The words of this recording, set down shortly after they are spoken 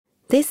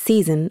This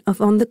season of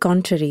On the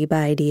Contrary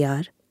by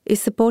IDR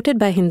is supported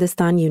by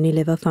Hindustan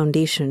Unilever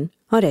Foundation,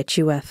 or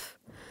HUF,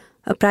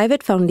 a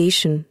private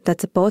foundation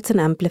that supports and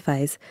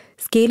amplifies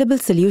scalable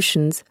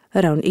solutions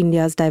around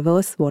India's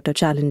diverse water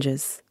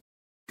challenges.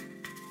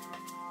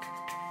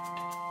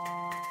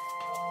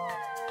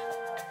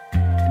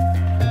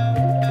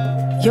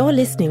 You're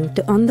listening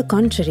to On the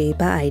Contrary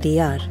by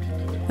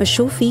IDR, a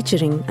show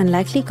featuring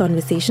unlikely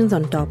conversations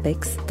on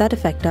topics that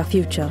affect our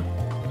future.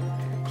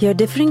 Hear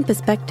differing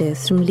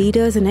perspectives from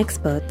leaders and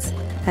experts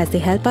as they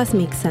help us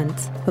make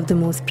sense of the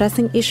most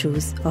pressing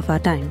issues of our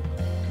time.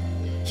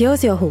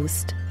 Here's your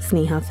host,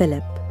 Sneha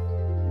Philip.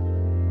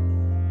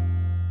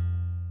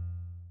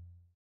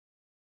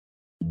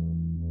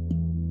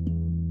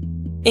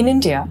 In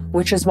India,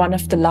 which is one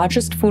of the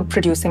largest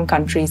food-producing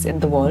countries in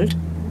the world,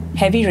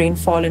 heavy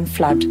rainfall and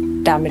flood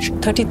damaged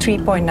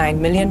 33.9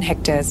 million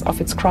hectares of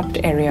its cropped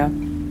area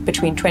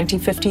between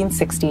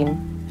 2015-16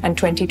 and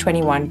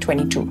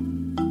 2021-22.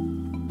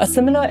 A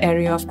similar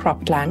area of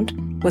cropped land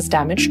was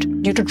damaged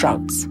due to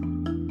droughts.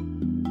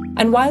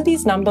 And while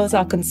these numbers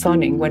are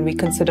concerning when we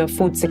consider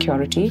food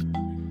security,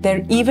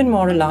 they're even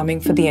more alarming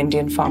for the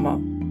Indian farmer,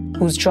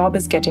 whose job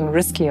is getting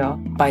riskier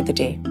by the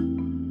day.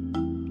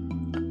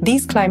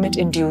 These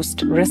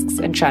climate-induced risks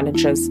and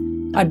challenges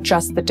are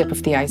just the tip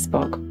of the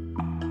iceberg.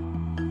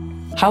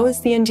 How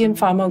is the Indian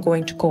farmer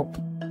going to cope?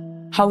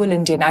 How will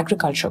Indian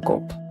agriculture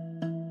cope?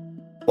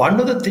 One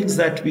of the things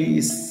that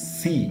we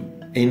see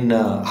in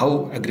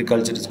how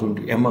agriculture is going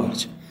to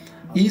emerge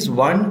is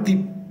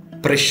the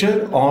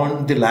pressure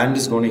on the land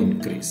is going to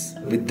increase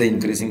with the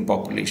increasing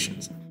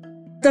populations.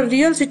 The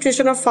real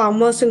situation of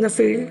farmers in the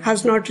field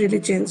has not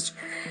really changed.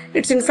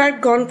 It's in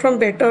fact gone from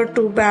better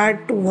to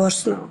bad to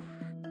worse now.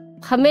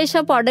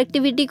 हमेशा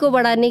productivity को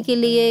बढ़ाने के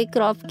लिए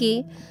crop की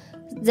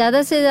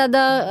ज़्यादा से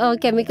ज़्यादा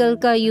chemical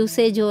का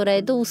यूसेज हो रहा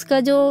है, तो उसका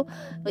जो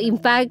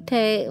इम्पैक्ट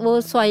है वो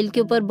सॉइल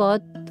के ऊपर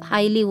बहुत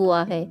हाईली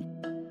हुआ है.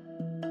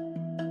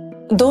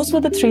 Those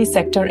were the three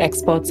sector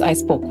experts I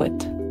spoke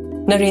with: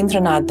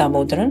 Narendranath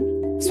Damodaran,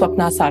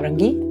 Swapna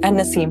Sarangi, and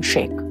Naseem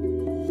Sheikh.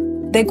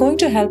 They're going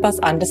to help us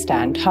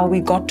understand how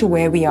we got to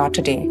where we are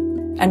today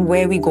and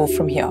where we go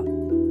from here.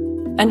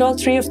 And all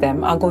three of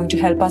them are going to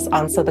help us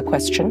answer the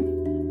question,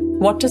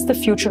 what does the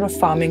future of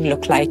farming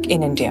look like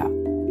in India?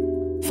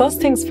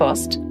 First things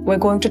first, we're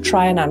going to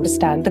try and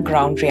understand the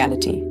ground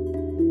reality.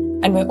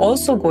 And we're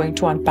also going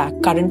to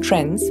unpack current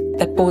trends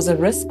that pose a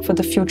risk for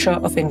the future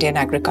of Indian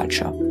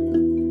agriculture.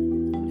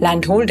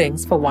 Land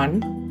holdings, for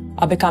one,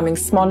 are becoming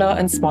smaller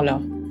and smaller,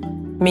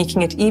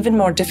 making it even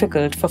more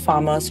difficult for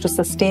farmers to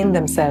sustain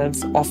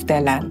themselves off their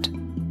land.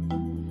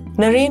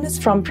 Naren is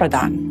from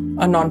Pradhan,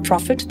 a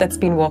non-profit that's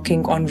been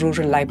working on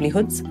rural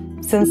livelihoods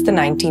since the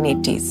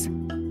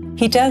 1980s.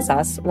 He tells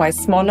us why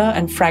smaller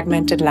and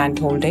fragmented land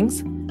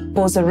holdings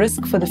pose a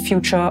risk for the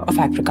future of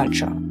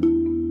agriculture.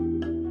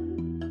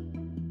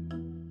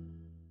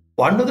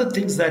 One of the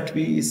things that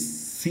we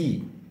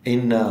see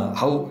in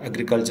how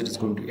agriculture is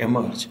going to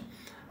emerge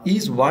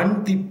is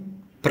the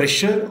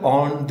pressure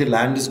on the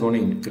land is going to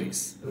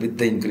increase with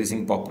the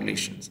increasing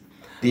populations.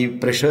 The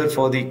pressure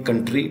for the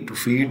country to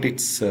feed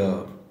its,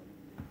 nearly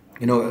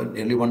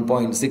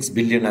 1.6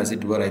 billion, as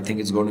it were, I think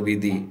it's going to be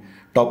the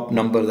top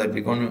number that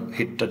we're going to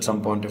hit at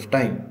some point of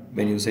time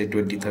when you say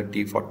 20,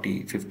 30,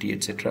 40, 50,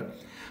 etc.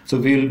 So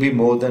we will be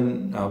more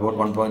than about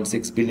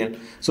 1.6 billion.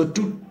 So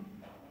to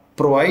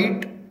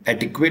provide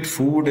adequate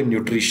food and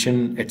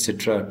nutrition,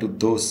 etc., to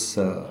those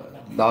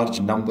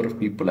large number of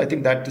people, I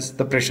think that is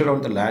the pressure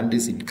on the land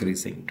is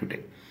increasing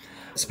today.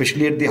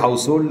 Especially at the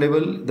household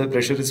level, the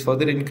pressure is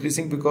further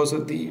increasing because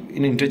of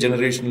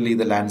intergenerationally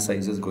the land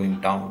size is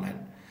going down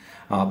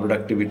and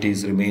productivity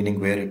is remaining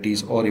where it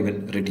is or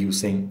even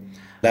reducing.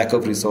 Lack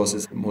of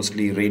resources,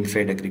 mostly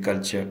rain-fed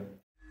agriculture.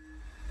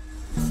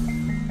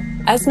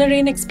 As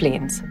Naren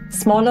explains,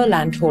 smaller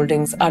land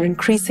holdings are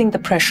increasing the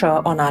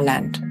pressure on our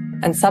land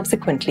and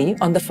subsequently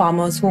on the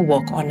farmers who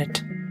work on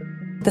it.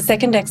 The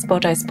second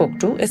expert I spoke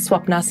to is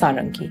Swapna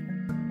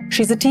Sarangi.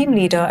 She's a team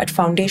leader at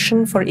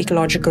Foundation for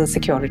Ecological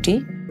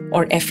Security,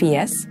 or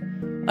FES,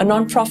 a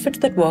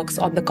non-profit that works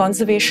on the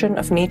conservation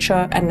of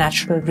nature and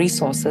natural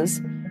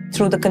resources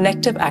through the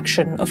collective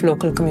action of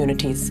local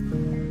communities.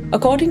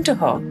 According to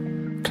her,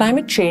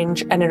 climate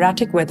change and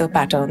erratic weather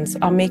patterns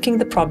are making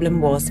the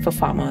problem worse for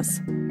farmers.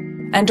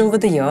 And over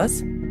the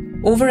years,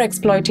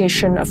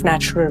 overexploitation of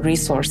natural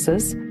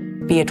resources,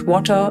 be it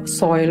water,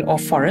 soil, or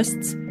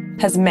forests,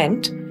 has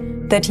meant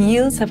that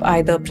yields have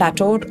either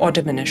plateaued or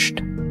diminished.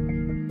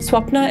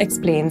 Swapna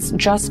explains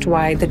just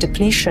why the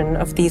depletion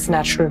of these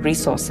natural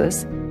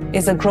resources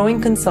is a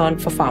growing concern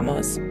for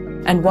farmers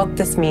and what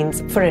this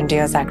means for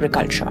India's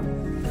agriculture.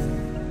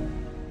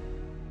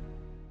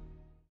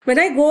 When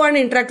I go and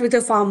interact with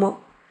a farmer,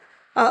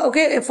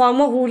 a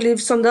farmer who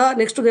lives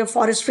next to their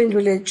forest fringe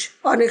village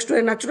or next to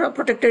a natural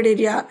protected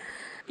area,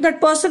 that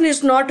person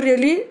is not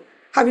really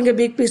having a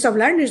big piece of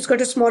land. He's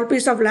got a small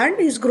piece of land.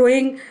 He's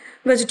growing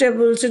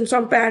vegetables in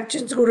some patch,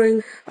 it's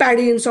growing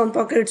paddy in some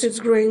pockets, it's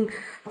growing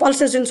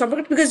pulses in some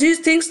pockets, because he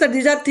thinks that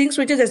these are things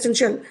which is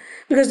essential,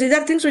 because these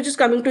are things which is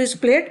coming to his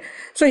plate,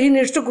 so he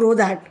needs to grow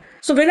that.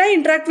 So when I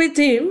interact with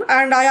him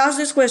and I ask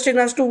this question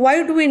as to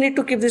why do we need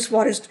to keep this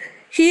forest,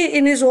 he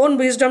in his own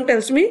wisdom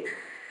tells me,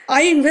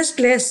 I invest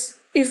less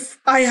if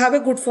I have a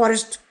good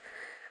forest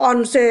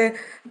on, say,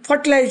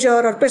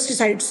 fertilizer or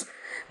pesticides,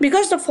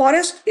 because the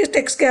forest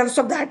takes care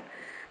of that.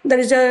 There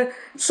is a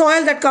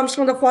soil that comes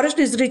from the forest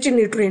is rich in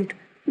nutrient.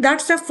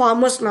 That's a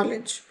farmer's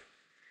knowledge.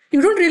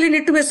 You don't really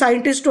need to be a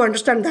scientist to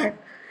understand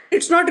that.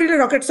 It's not really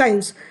rocket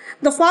science.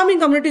 The farming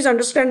communities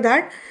understand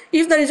that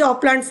if there is an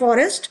upland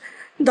forest,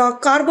 the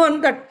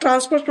carbon that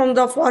transfers from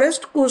the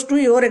forest goes to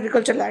your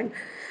agriculture land.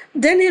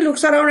 Then he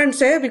looks around and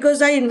says,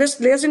 because I invest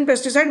less in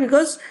pesticide,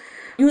 because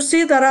you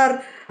see there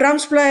are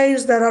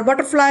dragonflies, there are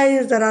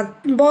butterflies, there are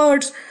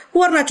birds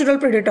who are natural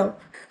predator.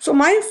 So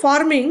my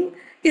farming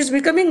is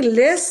becoming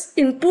less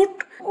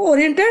input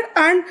oriented,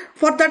 and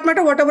for that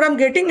matter, whatever I'm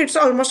getting, it's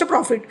almost a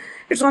profit.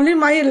 It's only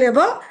my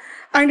labor,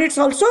 and it's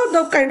also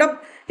the kind of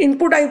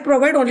input I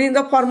provide only in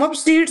the form of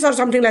seeds or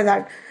something like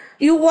that.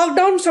 You walk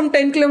down some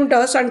 10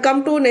 kilometers and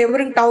come to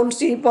neighboring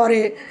township or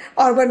a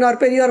urban or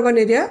peri-urban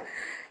area.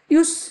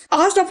 You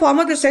ask the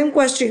farmer the same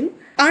question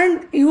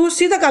and you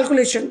see the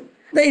calculation.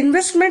 The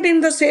investment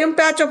in the same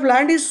patch of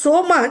land is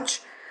so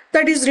much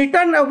that his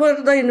return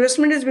over the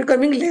investment is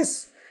becoming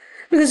less.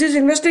 Because he's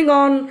investing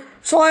on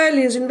soil,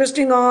 he's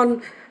investing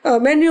on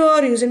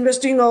manure, he's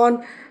investing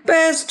on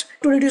pest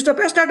to reduce the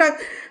pest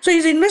attack. So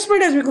his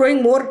investment has been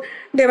growing more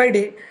day by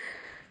day.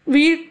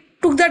 We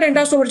took that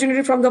entire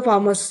opportunity from the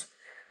farmers.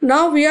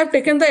 Now we have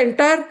taken the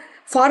entire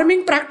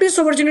farming practice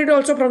opportunity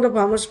also from the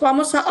farmers.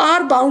 Farmers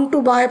are bound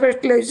to buy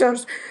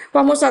fertilizers.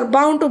 Farmers are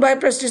bound to buy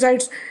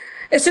pesticides.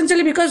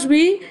 Essentially because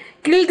we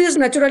kill these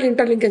natural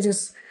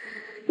interlinkages.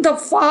 The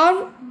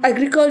farm,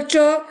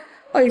 agriculture,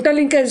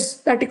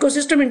 interlinkage, that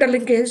ecosystem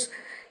interlinkage,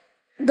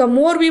 the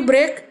more we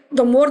break,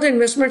 the more the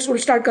investments will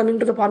start coming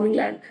to the farming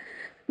land.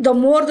 The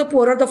more the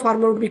poorer the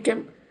farmer would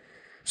become.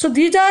 So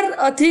these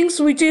are things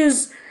which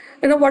is,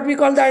 what we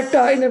call that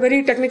in a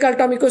very technical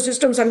term,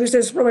 ecosystem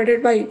services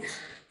provided by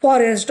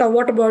forest or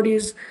water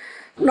bodies.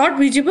 Not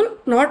visible,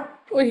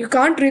 you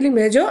can't really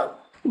measure,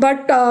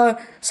 but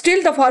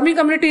still the farming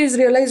community is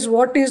realized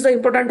what is the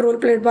important role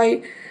played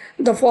by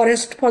the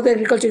forest for the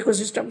agriculture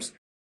ecosystems.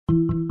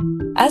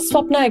 As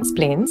Swapna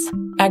explains,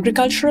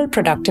 agricultural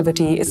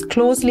productivity is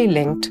closely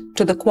linked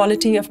to the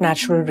quality of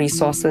natural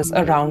resources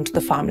around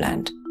the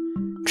farmland.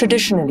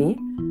 Traditionally,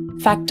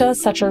 factors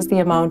such as the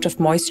amount of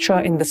moisture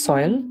in the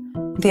soil,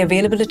 the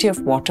availability of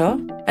water,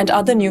 and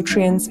other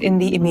nutrients in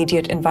the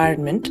immediate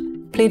environment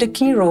played a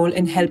key role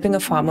in helping a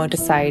farmer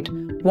decide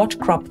what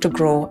crop to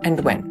grow and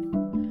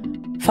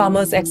when.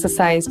 Farmers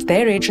exercised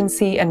their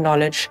agency and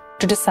knowledge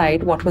to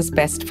decide what was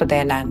best for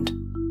their land.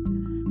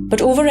 But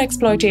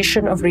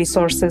overexploitation of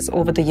resources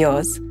over the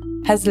years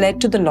has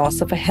led to the loss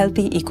of a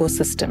healthy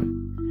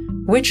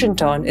ecosystem, which in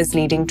turn is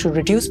leading to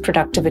reduced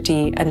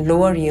productivity and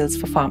lower yields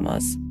for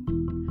farmers.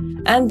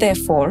 And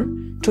therefore,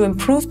 to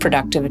improve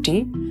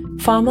productivity,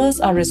 farmers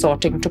are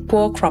resorting to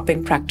poor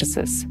cropping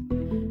practices,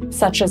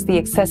 such as the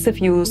excessive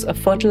use of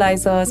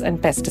fertilizers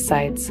and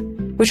pesticides,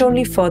 which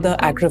only further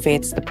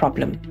aggravates the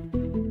problem.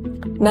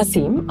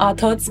 Naseem, our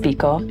third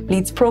speaker,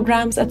 leads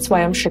programs at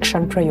Swayam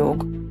Shikshan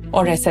Prayog,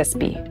 or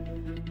SSP,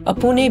 a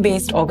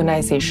Pune-based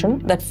organization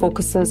that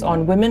focuses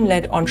on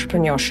women-led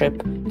entrepreneurship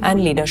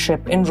and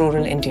leadership in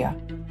rural India.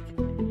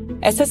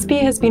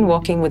 SSP has been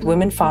working with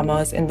women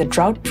farmers in the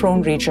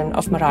drought-prone region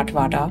of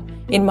Marathwada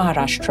in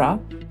Maharashtra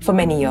for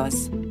many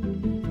years.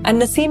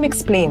 And Naseem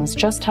explains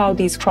just how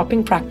these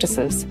cropping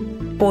practices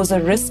pose a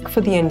risk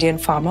for the Indian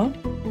farmer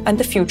and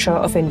the future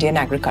of Indian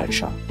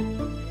agriculture.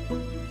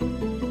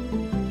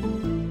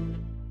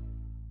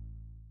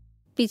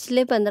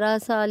 पिछले 15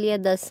 साल या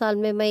 10 साल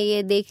में मैं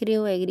ये देख रही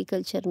हूँ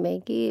एग्रीकल्चर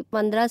में कि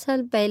 15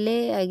 साल पहले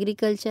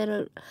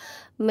एग्रीकल्चर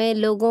में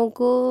लोगों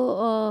को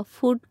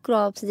फूड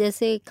क्रॉप्स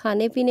जैसे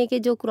खाने पीने के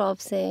जो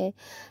क्रॉप्स हैं,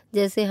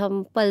 जैसे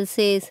हम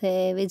पल्सेस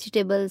हैं,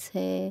 वेजिटेबल्स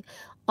हैं,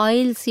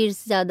 ऑयल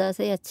सीड्स ज़्यादा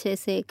से अच्छे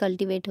से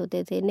कल्टीवेट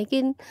होते थे.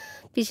 लेकिन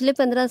पिछले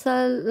 15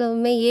 साल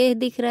में ये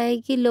दिख रहा है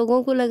कि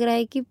लोगों को लग रहा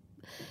है कि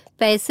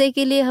पैसे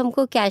के लिए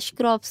हमको कैश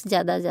क्रॉप्स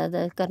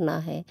ज़्यादा करना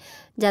है,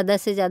 ज़्यादा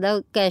से ज़्यादा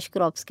कैश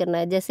क्रॉप्स करना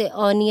है. जैसे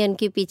ऑनियन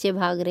के पीछे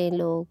भाग रहे हैं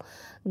लोग,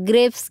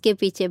 ग्रेप्स के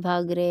पीछे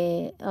भाग रहे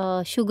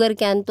हैं, शुगर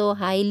कैन तो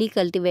हाईली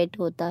कल्टीवेट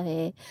होता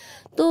है.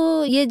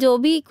 तो ये जो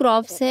भी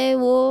क्रॉप्स हैं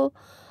वो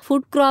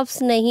फूड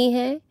क्रॉप्स नहीं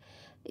है.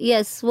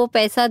 यस, वो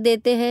पैसा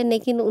देते हैं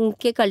लेकिन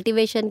उनके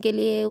कल्टीवेशन के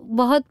लिए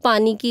बहुत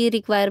पानी की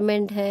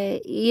रिक्वायरमेंट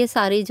है. ये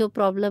सारी जो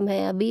प्रॉब्लम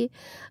है अभी,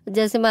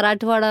 जैसे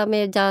मराठवाड़ा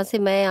में जहाँ से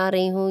मैं आ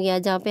रही हूँ या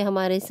जहाँ पे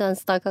हमारे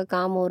संस्था का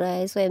काम हो रहा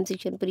है, स्वयं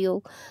शिक्षण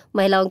प्रयोग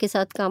महिलाओं के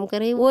साथ काम कर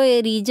रहे हैं, वो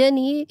रीजन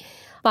ही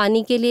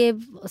पानी के लिए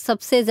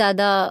सबसे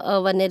ज़्यादा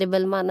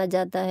वनरेबल माना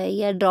जाता है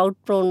या ड्राउट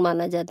प्रोन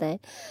माना जाता है.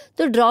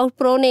 तो ड्राउट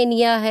प्रोन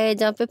एरिया है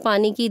जहाँ पे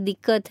पानी की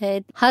दिक्कत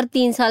है. हर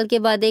 3 साल के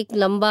बाद एक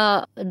लंबा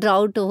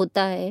ड्राउट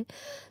होता है.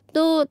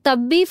 तो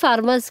तब भी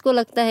फार्मर्स को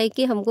लगता है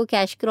कि हमको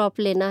कैश क्रॉप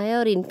लेना है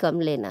और इनकम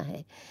लेना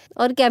है,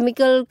 और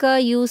केमिकल का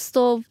यूज़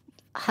तो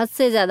हद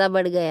से ज़्यादा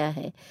बढ़ गया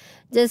है।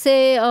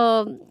 जैसे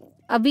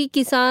अभी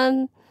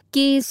किसान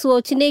की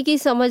सोचने की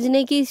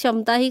समझने की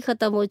क्षमता ही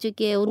ख़त्म हो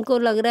चुकी है। उनको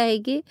लग रहा है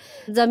कि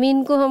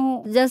ज़मीन को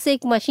हम जैसे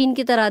एक मशीन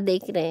की तरह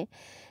देख रहे हैं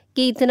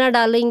कि इतना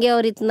डालेंगे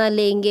और इतना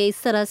लेंगे,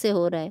 इस तरह से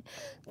हो रहा है।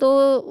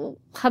 तो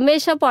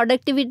हमेशा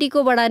प्रोडक्टिविटी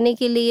को बढ़ाने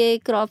के लिए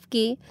क्रॉप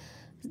की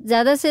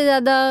ज़्यादा से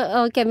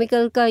ज़्यादा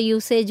केमिकल का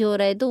यूसेज हो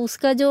रहा है, तो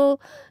उसका जो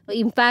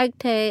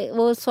इम्पैक्ट है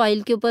वो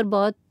सॉइल के ऊपर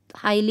बहुत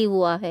हाईली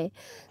हुआ है।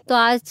 तो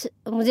आज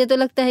मुझे तो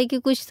लगता है कि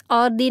कुछ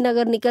और दिन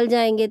अगर निकल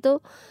जाएंगे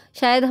तो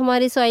शायद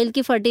हमारी सॉइल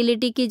की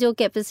फर्टिलिटी की जो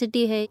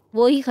कैपेसिटी है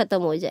वो ही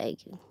ख़त्म हो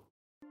जाएगी।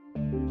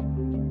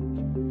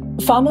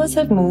 Farmers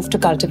have moved to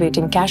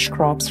cultivating cash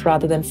crops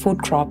rather than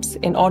food crops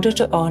in order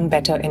to earn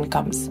better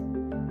incomes.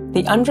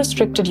 The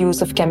unrestricted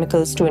use of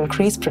chemicals to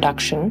increase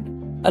production,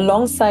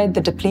 alongside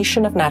the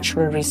depletion of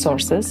natural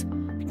resources,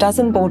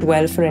 doesn't bode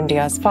well for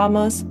India's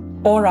farmers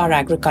or our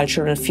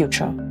agricultural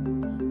future.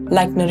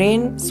 Like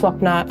Naren,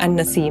 Swapna, and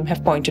Naseem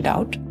have pointed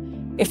out,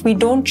 if we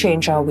don't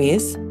change our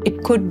ways,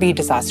 it could be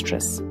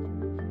disastrous.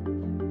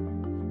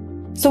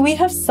 So we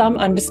have some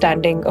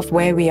understanding of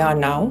where we are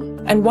now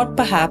and what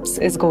perhaps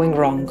is going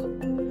wrong.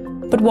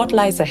 But what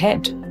lies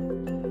ahead?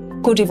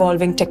 Could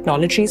evolving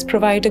technologies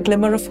provide a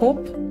glimmer of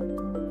hope?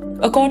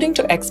 According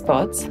to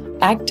experts,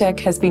 agtech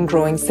has been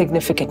growing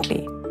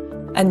significantly,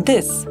 and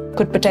this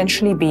could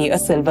potentially be a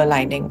silver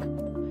lining.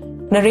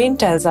 Naren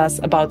tells us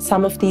about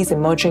some of these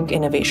emerging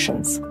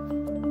innovations.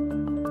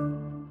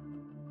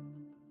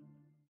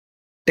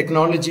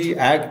 Technology,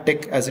 ag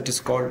tech as it is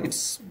called,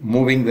 it's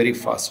moving very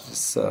fast.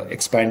 It's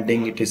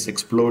expanding, it is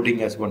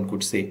exploding, as one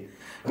could say.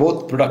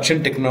 Both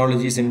production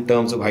technologies in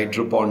terms of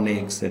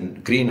hydroponics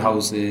and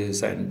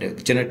greenhouses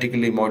and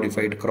genetically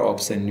modified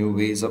crops and new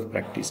ways of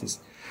practices.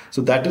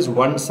 So that is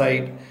one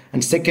side.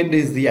 And second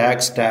is the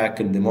ag stack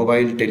and the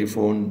mobile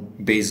telephone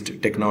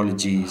based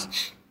technologies,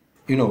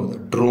 the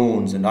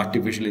drones and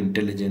artificial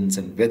intelligence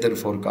and weather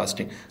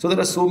forecasting. So there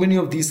are so many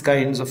of these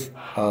kinds of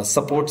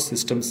support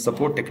systems,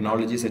 support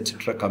technologies,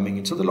 etc. coming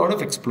in. So there's a lot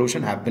of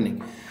explosion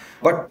happening.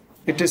 But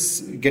it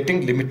is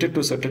getting limited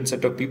to a certain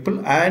set of people,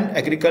 and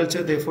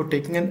agriculture therefore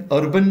taking an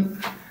urban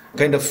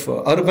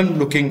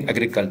looking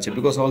agriculture,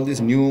 because all this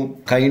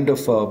new kind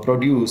of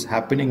produce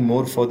happening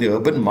more for the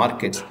urban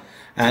markets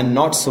and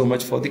not so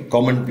much for the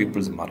common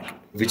people's market,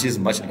 which is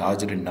much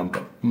larger in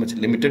number, much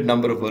limited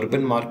number of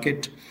urban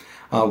market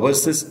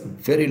versus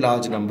very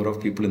large number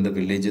of people in the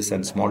villages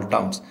and small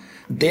towns.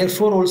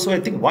 Therefore, also,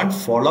 I think one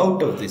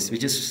fallout of this,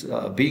 which is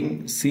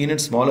being seen in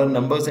smaller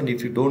numbers, and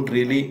if you don't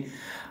really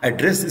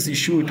address this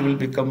issue, it will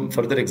become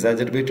further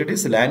exacerbated,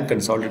 is land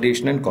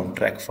consolidation and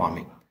contract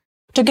farming.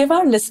 To give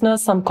our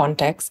listeners some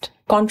context,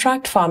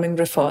 contract farming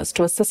refers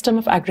to a system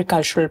of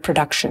agricultural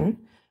production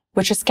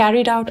which is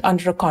carried out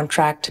under a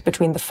contract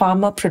between the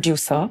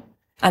farmer-producer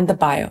and the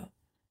buyer,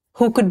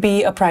 who could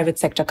be a private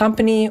sector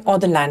company or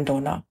the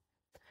landowner.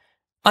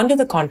 Under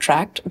the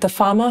contract, the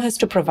farmer has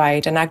to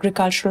provide an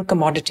agricultural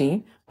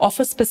commodity of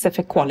a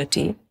specific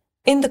quality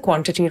in the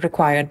quantity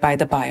required by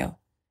the buyer.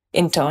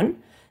 In turn,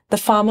 the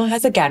farmer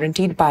has a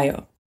guaranteed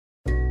buyer.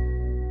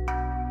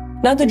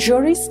 Now, the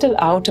jury's still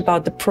out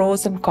about the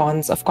pros and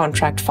cons of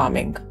contract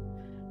farming.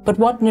 But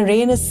what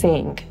Naren is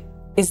saying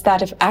is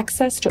that if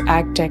access to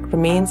agtech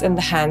remains in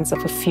the hands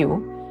of a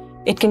few,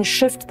 it can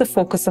shift the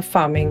focus of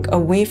farming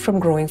away from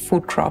growing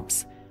food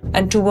crops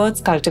and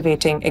towards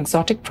cultivating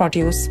exotic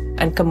produce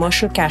and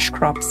commercial cash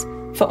crops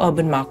for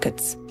urban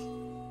markets.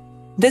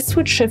 This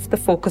would shift the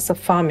focus of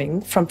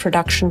farming from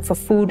production for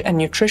food and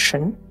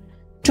nutrition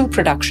to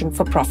production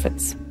for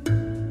profits.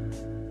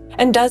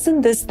 And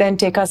doesn't this then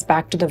take us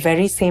back to the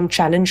very same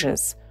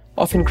challenges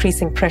of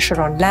increasing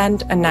pressure on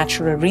land and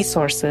natural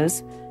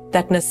resources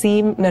that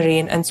Naseem,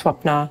 Naren, and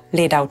Swapna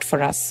laid out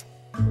for us?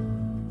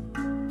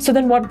 So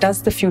then what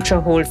does the future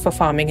hold for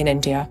farming in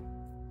India?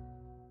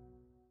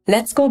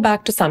 Let's go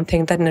back to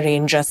something that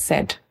Naren just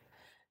said,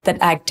 that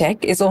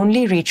agtech is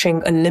only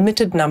reaching a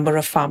limited number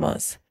of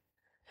farmers.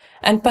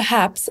 And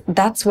perhaps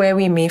that's where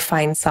we may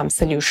find some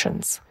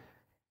solutions.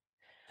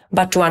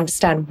 But to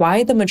understand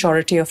why the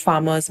majority of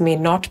farmers may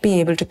not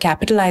be able to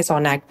capitalize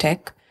on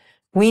agtech,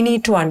 we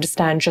need to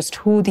understand just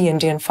who the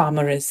Indian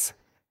farmer is.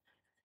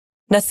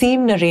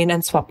 Naseem, Naren,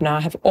 and Swapna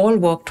have all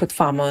worked with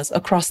farmers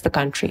across the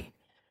country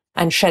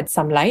and shed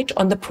some light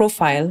on the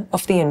profile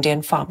of the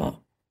Indian farmer.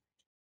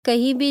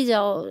 कहीं भी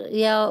जाओ,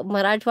 या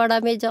मराठवाड़ा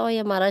में जाओ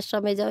या महाराष्ट्र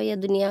में जाओ या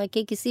दुनिया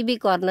के किसी भी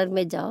कॉर्नर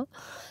में जाओ,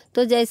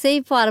 तो जैसे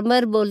ही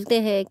फार्मर बोलते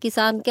हैं,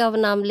 किसान का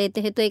नाम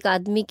लेते हैं, तो एक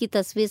आदमी की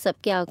तस्वीर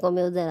सबके आंखों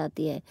में उधर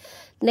आती है.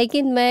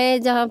 लेकिन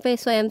मैं जहाँ पे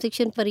स्वयं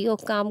शिक्षण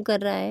प्रयोग काम कर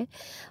रहा है,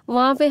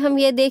 वहाँ पे हम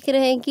ये देख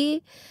रहे हैं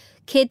कि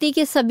खेती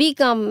के सभी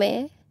काम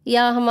में,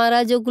 या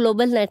हमारा जो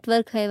ग्लोबल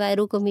नेटवर्क है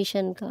वायरो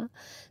कमीशन का,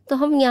 तो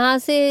हम यहाँ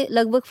से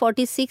लगभग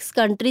 46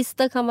 कंट्रीज़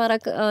तक हमारा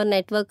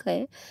नेटवर्क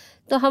है.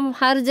 तो हम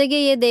हर जगह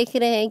ये देख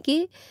रहे हैं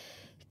कि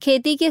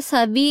खेती के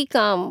सभी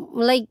काम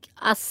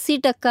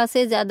 80%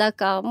 से ज़्यादा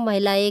काम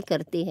महिलाएं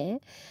करती हैं.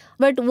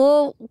 बट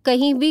वो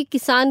कहीं भी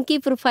किसान की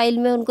प्रोफाइल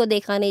में उनको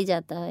देखा नहीं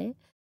जाता है.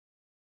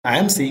 I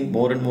am seeing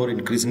more and more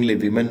increasingly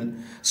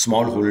women,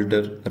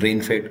 smallholder,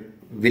 rain-fed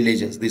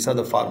villages. These are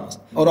the farmers.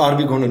 Or are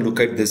we going to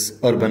look at this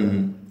urban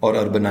or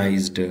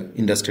urbanized,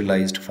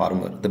 industrialized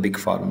farmer, the big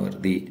farmer,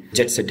 the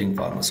jet-setting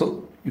farmer?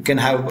 So you can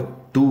have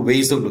two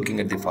ways of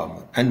looking at the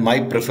farmer. And my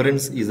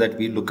preference is that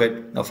we look at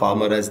a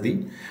farmer as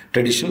the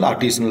traditional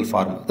artisanal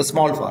farmer, the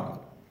small farmer.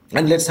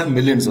 And let's have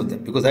millions of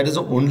them, because that is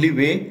the only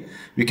way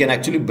we can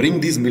actually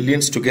bring these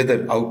millions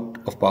together out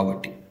of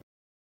poverty.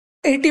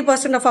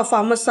 80% of our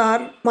farmers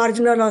are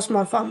marginal or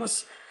small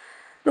farmers.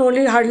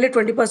 Only hardly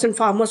 20%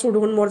 farmers would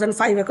own more than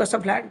 5 acres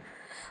of land.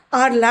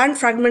 Our land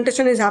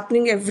fragmentation is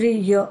happening every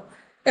year.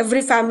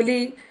 Every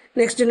family,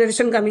 next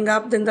generation coming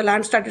up, then the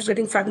land starts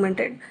getting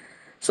fragmented.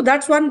 So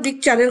that's one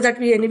big challenge that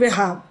we anyway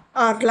have.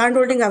 Our land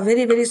holding are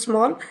very, very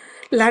small.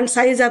 Land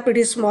size are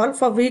pretty small,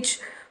 for which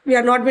we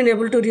have not been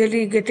able to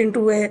really get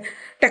into a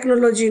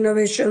technology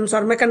innovations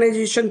or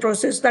mechanization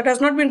process that has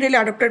not been really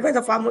adopted by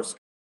the farmers.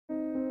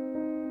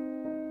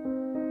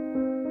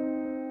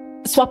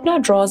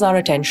 Swapna draws our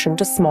attention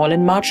to small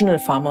and marginal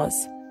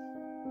farmers,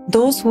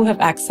 those who have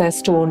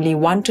access to only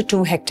 1 to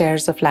 2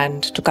 hectares of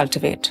land to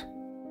cultivate.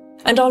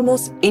 And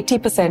almost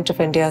 80%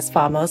 of India's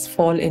farmers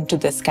fall into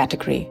this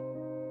category.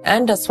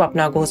 And as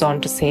Swapna goes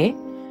on to say,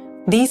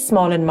 these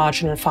small and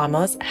marginal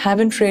farmers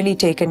haven't really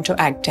taken to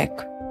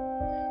agtech.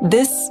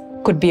 This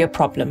could be a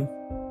problem,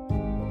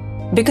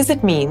 because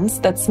it means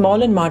that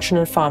small and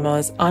marginal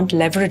farmers aren't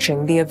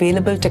leveraging the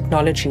available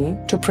technology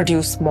to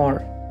produce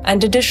more.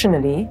 And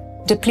additionally,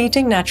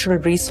 depleting natural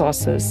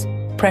resources,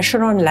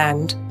 pressure on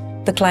land,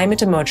 the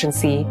climate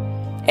emergency,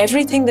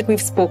 everything that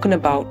we've spoken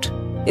about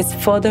is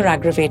further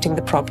aggravating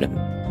the problem.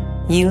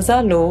 Yields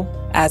are low,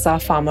 as are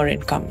farmer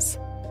incomes.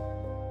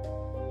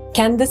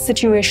 Can this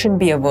situation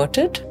be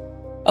averted?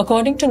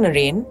 According to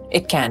Naren,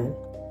 it can.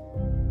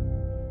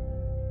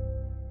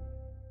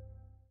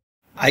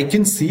 I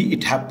can see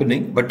it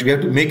happening, but we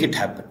have to make it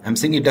happen. I'm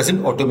saying it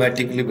doesn't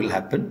automatically will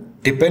happen.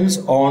 Depends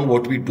on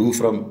what we do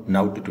from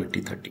now to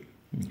 2030.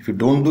 If you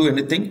don't do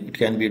anything, it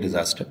can be a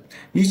disaster.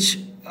 Each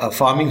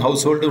farming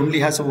household only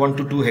has 1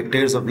 to 2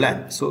 hectares of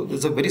land. So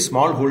there's a very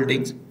small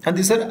holdings. And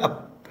these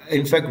are,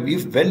 in fact,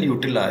 we've well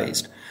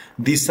utilized.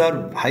 These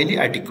are highly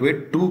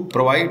adequate to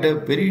provide a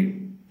very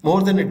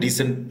more than a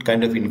decent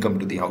kind of income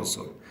to the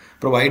household,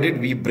 provided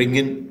we bring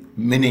in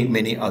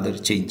many other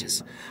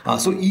changes.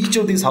 So each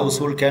of these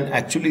households can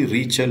actually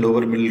reach a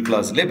lower middle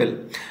class level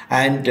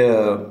and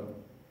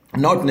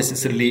not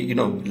necessarily,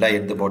 lie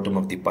at the bottom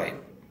of the pile.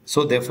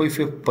 So therefore, if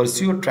you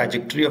pursue a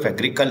trajectory of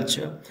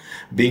agriculture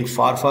being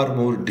far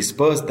more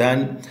dispersed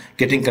than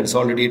getting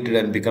consolidated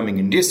and becoming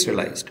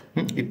industrialized,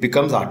 it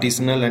becomes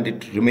artisanal and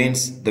it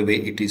remains the way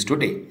it is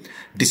today,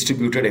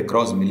 distributed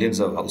across millions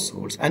of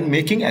households, and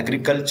making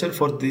agriculture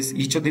for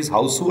each of these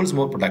households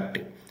more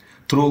productive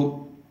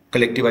through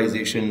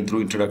collectivization,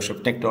 through introduction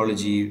of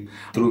technology,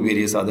 through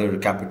various other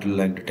capital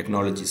and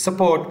technology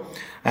support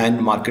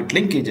and market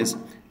linkages.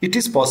 It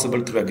is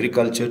possible through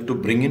agriculture to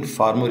bring in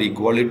far more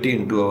equality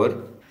into our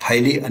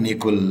highly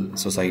unequal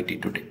society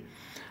today.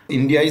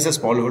 India is a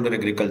smallholder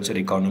agriculture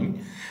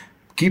economy.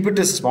 Keep it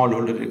as a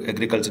smallholder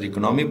agriculture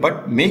economy,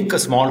 but make a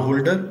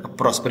smallholder a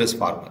prosperous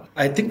farmer.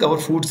 I think our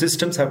food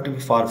systems have to be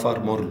far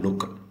more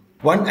local.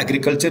 One,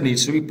 agriculture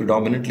needs to be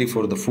predominantly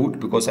for the food,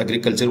 because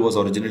agriculture was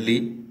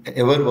originally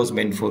was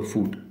meant for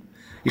food.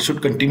 It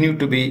should continue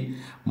to be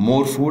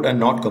more food and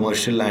not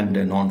commercial and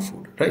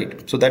non-food,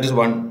 right? So that is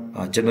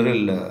one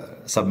general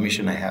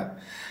submission I have.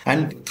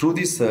 And through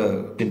this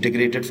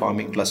integrated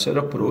farming cluster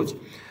approach,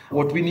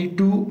 what we need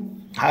to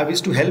have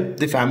is to help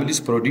the families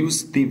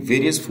produce the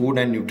various food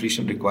and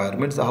nutrition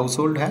requirements the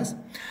household has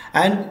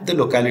and the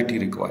locality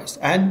requires.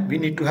 And we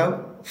need to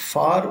have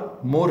far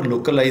more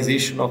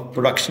localization of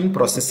production,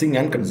 processing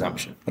and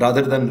consumption,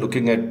 rather than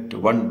looking at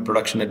one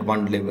production at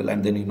one level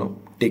and then,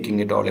 taking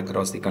it all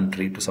across the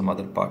country to some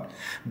other part.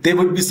 There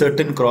would be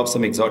certain crops,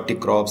 some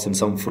exotic crops and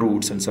some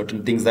fruits and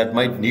certain things that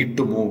might need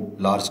to move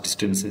large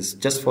distances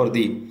just for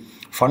the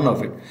fun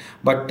of it.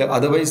 But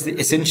otherwise, the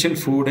essential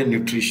food and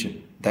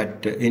nutrition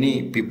that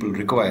any people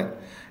require,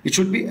 it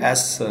should be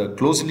as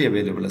closely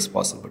available as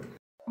possible.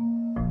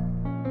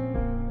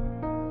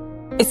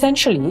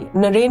 Essentially,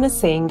 Naren is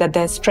saying that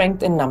there's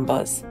strength in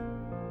numbers.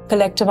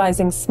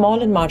 Collectivizing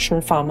small and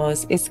marginal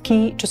farmers is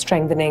key to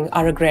strengthening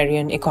our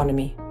agrarian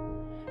economy.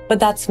 But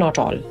that's not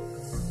all.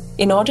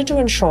 In order to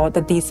ensure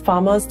that these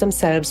farmers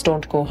themselves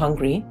don't go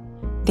hungry,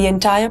 the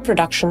entire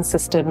production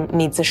system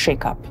needs a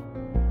shake-up.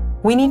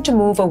 We need to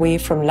move away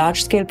from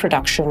large-scale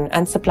production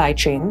and supply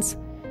chains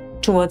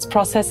towards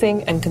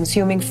processing and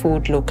consuming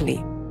food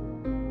locally.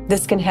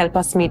 This can help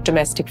us meet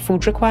domestic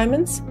food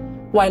requirements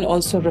while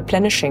also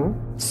replenishing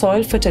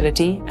soil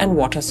fertility and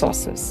water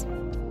sources.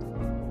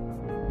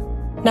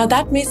 Now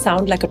that may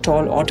sound like a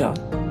tall order,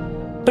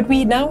 but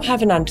we now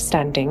have an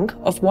understanding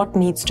of what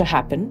needs to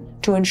happen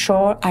to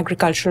ensure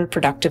agricultural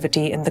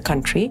productivity in the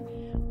country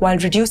while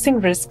reducing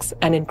risks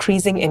and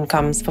increasing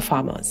incomes for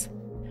farmers.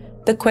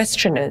 The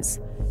question is,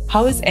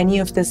 how is any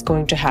of this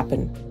going to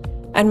happen?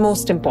 And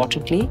most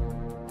importantly,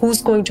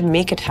 who's going to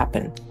make it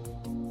happen?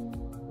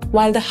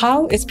 While the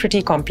how is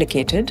pretty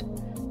complicated,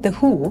 the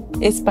who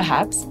is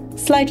perhaps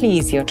slightly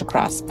easier to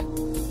grasp.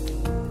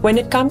 When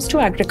it comes to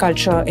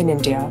agriculture in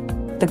India,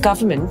 the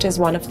government is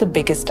one of the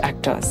biggest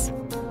actors.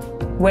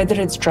 Whether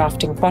it's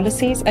drafting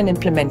policies and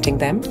implementing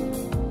them,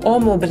 or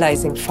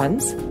mobilizing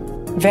funds,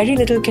 very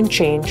little can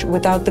change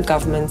without the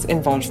government's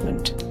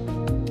involvement.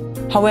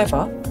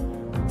 However,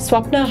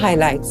 Swapna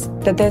highlights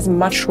that there's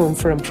much room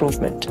for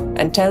improvement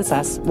and tells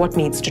us what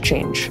needs to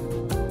change.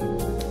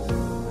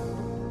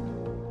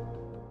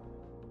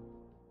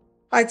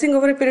 I think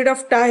over a period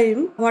of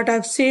time, what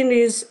I've seen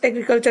is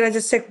agriculture as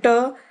a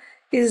sector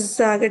is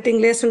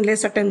getting less and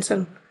less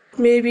attention.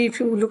 Maybe if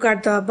you look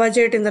at the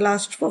budget in the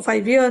last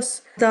 4-5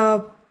 years,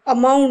 the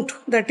amount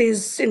that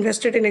is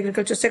invested in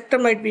agriculture sector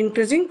might be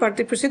increasing, but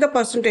if you see the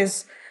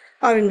percentage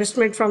of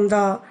investment from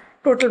the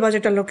total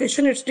budget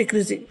allocation, it's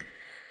decreasing.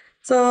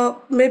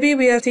 So maybe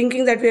we are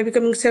thinking that we are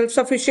becoming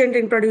self-sufficient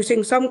in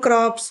producing some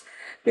crops,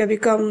 we have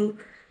become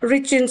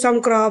rich in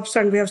some crops,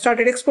 and we have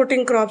started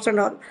exporting crops and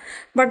all.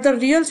 But the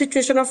real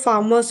situation of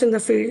farmers in the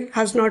field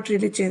has not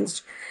really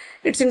changed.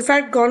 It's in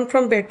fact gone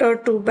from better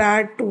to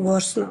bad to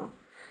worse now.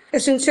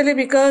 Essentially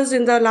because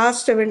in the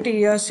last 70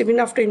 years, even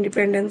after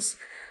independence,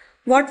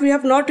 what we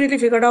have not really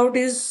figured out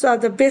is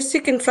the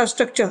basic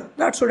infrastructure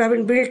that should have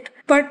been built.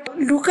 But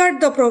look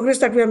at the progress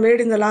that we have made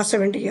in the last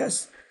 70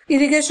 years.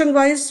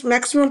 Irrigation-wise,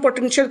 maximum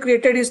potential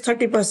created is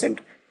 30%.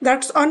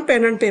 That's on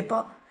pen and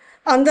paper.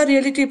 On the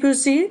reality, if you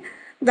see,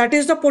 that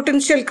is the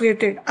potential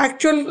created.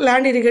 Actual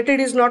land irrigated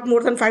is not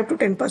more than 5 to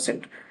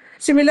 10%.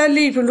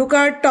 Similarly, if you look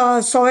at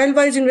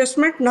soil-wise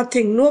investment,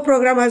 nothing. No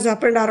program has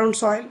happened around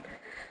soil.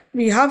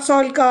 We have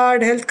soil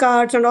card, health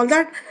cards and all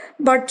that,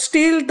 but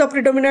still the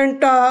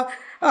predominant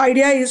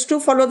idea is to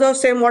follow the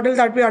same model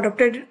that we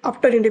adopted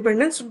after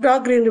independence, the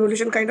Green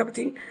Revolution kind of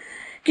thing.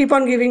 Keep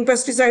on giving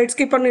pesticides,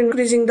 keep on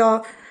increasing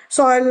the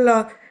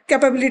soil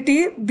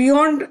capability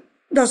beyond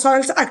the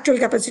soil's actual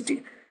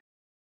capacity.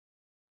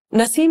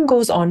 Naseem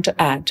goes on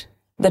to add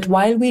that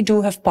while we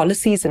do have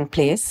policies in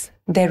place,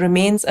 there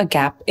remains a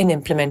gap in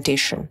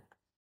implementation.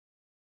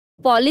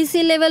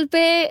 Policy level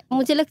पे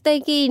मुझे लगता है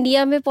कि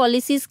India में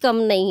policies कम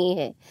नहीं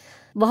है.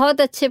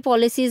 बहुत अच्छे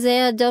पॉलिसीज़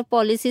हैं. जब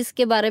पॉलिसीज़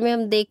के बारे में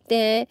हम देखते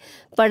हैं,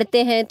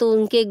 पढ़ते हैं, तो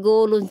उनके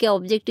गोल, उनके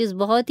ऑब्जेक्टिव्स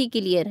बहुत ही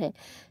क्लियर हैं.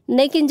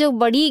 लेकिन जो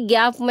बड़ी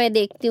गैप मैं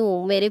देखती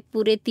हूँ मेरे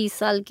पूरे 30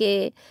 साल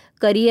के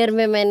करियर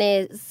में,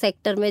 मैंने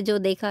सेक्टर में जो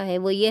देखा है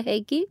वो ये है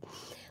कि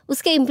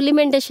उसके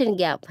इम्प्लीमेंटेशन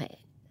गैप है.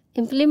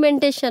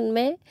 इम्प्लीमेंटेशन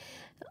में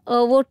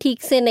वो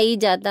ठीक से नहीं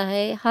जाता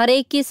है, हर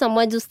एक की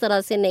समझ उस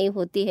तरह से नहीं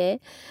होती है,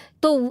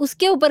 तो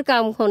उसके ऊपर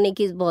काम होने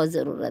की बहुत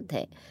ज़रूरत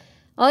है.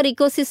 और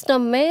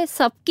इकोसिस्टम में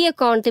सबकी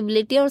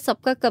अकाउंटेबिलिटी और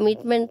सबका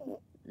कमिटमेंट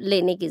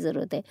लेने की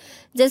ज़रूरत है.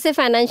 जैसे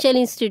फाइनेंशियल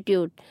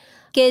इंस्टीट्यूट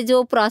के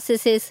जो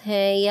प्रोसेसेस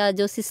हैं या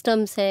जो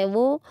सिस्टम्स हैं,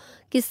 वो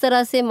किस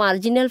तरह से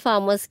मार्जिनल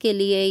फार्मर्स के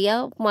लिए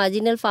या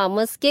मार्जिनल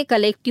फार्मर्स के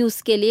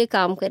कलेक्टिव्स के लिए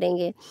काम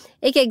करेंगे.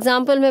 एक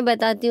एग्जांपल मैं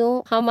बताती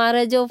हूँ.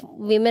 हमारा जो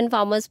वीमेन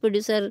फार्मर्स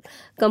प्रोड्यूसर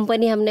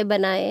कंपनी हमने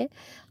बनाए,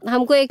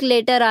 हमको एक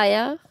लेटर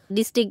आया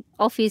डिस्ट्रिक्ट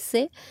ऑफिस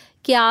से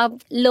कि आप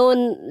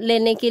लोन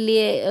लेने के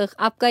लिए,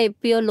 आपका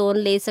एफपीओ लोन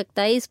ले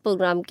सकता है इस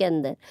प्रोग्राम के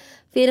अंदर.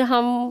 फिर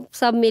हम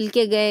सब मिल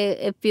के गए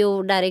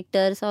एफपीओ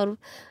डायरेक्टर्स, और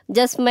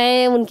जस्ट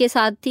मैं उनके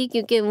साथ थी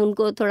क्योंकि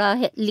उनको थोड़ा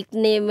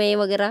लिखने में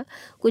वगैरह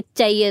कुछ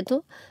चाहिए.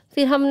 तो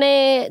फिर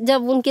हमने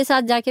जब उनके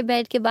साथ जाके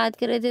बैठ के बात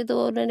कर रहे थे,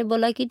 तो उन्होंने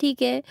बोला कि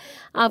ठीक है,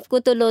 आपको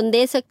तो लोन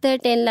दे सकते हैं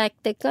 10 लाख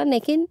तक का,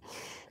 लेकिन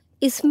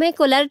इसमें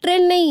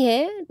कोलैटरल नहीं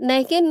है.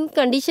 लेकिन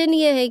कंडीशन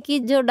ये है कि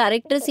जो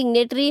डायरेक्टर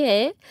सिग्नेटरी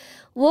है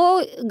वो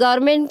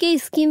गवर्नमेंट के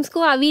स्कीम्स को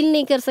अवील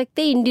नहीं कर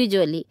सकते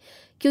इंडिविजुअली,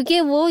 क्योंकि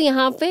वो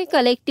यहाँ पे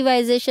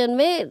कलेक्टिवाइजेशन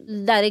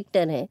में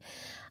डायरेक्टर हैं.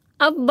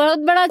 अब बहुत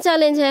बड़ा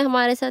चैलेंज है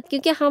हमारे साथ,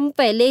 क्योंकि हम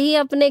पहले ही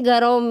अपने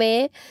घरों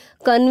में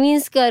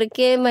कन्विंस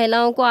करके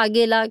महिलाओं को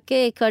आगे ला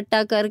के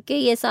इकट्ठा करके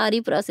ये सारी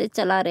प्रोसेस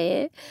चला रहे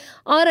हैं.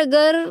 और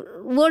अगर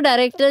वो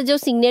डायरेक्टर जो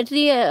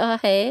सिग्नेटरी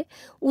है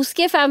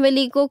उसके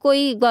फैमिली को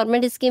कोई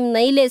गवर्नमेंट स्कीम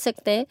नहीं ले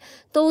सकते,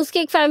 तो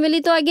उसके फैमिली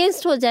तो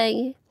अगेंस्ट हो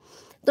जाएगी,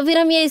 तो फिर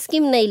हम ये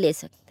स्कीम नहीं ले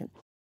सकते.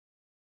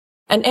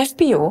 An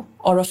FPO,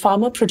 or a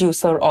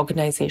farmer-producer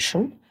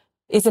organization,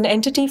 is an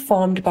entity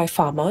formed by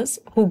farmers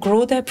who grow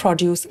their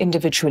produce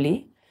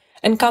individually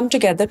and come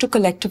together to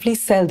collectively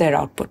sell their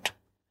output.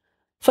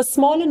 For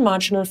small and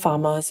marginal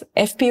farmers,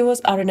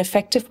 FPOs are an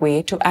effective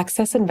way to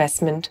access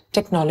investment,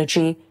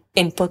 technology,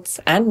 inputs,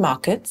 and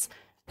markets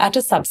at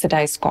a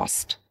subsidized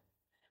cost.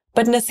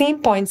 But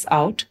Naseem points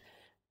out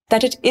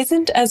that it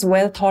isn't as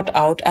well thought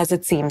out as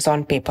it seems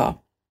on paper,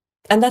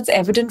 and that's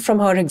evident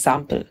from her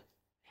example.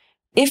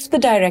 If the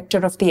director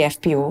of the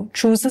FPO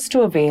chooses to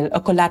avail a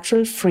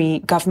collateral-free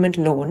government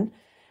loan,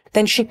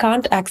 then she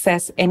can't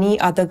access any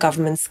other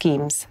government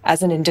schemes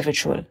as an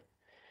individual.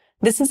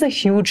 This is a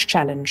huge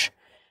challenge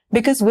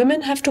because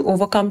women have to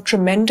overcome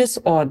tremendous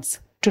odds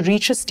to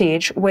reach a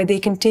stage where they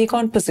can take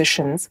on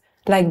positions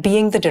like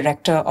being the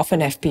director of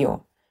an FPO.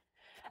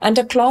 And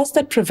a clause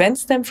that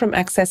prevents them from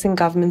accessing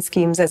government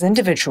schemes as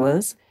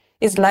individuals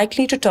is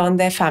likely to turn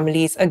their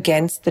families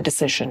against the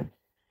decision.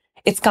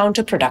 It's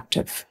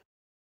counterproductive.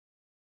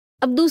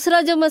 अब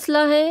दूसरा जो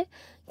मसला है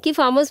कि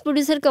farmers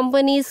producer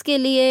companies के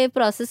लिए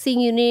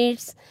processing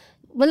units,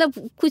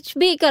 मतलब कुछ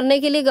भी करने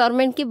के लिए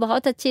गवर्नमेंट की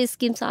बहुत अच्छे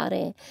स्कीम्स आ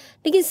रहे हैं,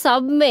 लेकिन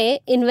सब में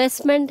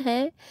इन्वेस्टमेंट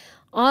है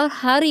और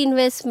हर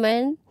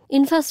इन्वेस्टमेंट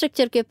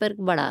इंफ्रास्ट्रक्चर के ऊपर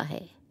बड़ा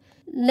है।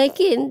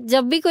 लेकिन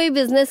जब भी कोई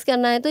बिजनेस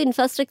करना है तो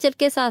इंफ्रास्ट्रक्चर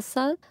के साथ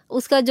साथ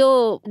उसका जो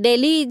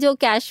डेली जो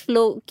कैश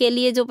फ्लो के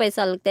लिए जो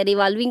पैसा लगता है,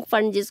 रिवॉल्विंग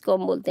फंड जिसको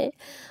हम बोलते हैं,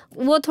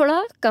 वो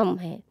थोड़ा कम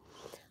है।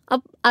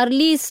 अब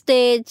अर्ली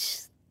स्टेज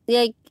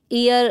या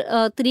ईयर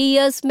 3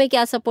 इयर्स में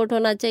क्या सपोर्ट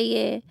होना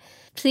चाहिए,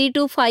 3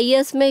 to 5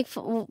 इयर्स में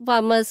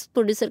फार्मर्स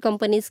प्रोड्यूसर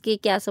कंपनीज की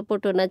क्या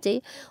सपोर्ट होना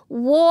चाहिए,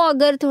 वो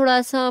अगर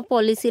थोड़ा सा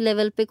पॉलिसी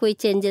लेवल पे कोई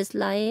चेंजेस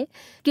लाए,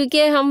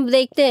 क्योंकि हम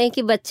देखते हैं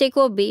कि बच्चे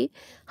को भी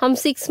हम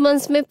 6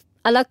 मंथ्स में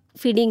अलग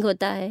फीडिंग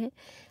होता है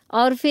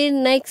और फिर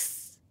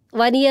नेक्स्ट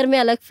 1 ईयर में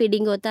अलग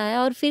फीडिंग होता है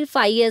और फिर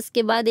 5 इयर्स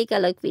के बाद एक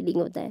अलग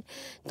फीडिंग होता है।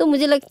 तो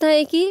मुझे लगता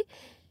है कि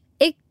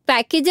एक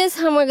पैकेजेस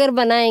हम अगर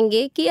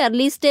बनाएंगे कि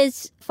अर्ली स्टेज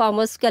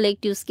फार्मर्स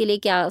कलेक्टिव्स के लिए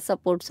क्या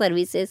सपोर्ट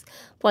सर्विसेज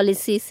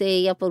पॉलिसी से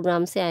या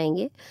प्रोग्राम से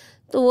आएंगे,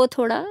 तो वो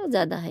थोड़ा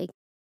ज़्यादा है।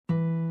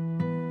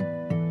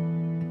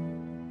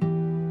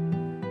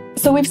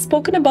 So we've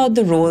spoken about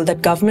the role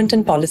that government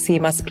and policy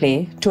must play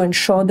to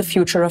ensure the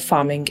future of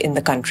farming in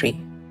the country.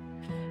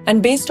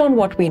 And based on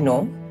what we know,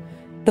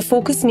 the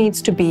focus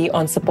needs to be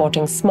on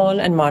supporting small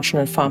and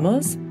marginal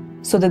farmers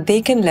so that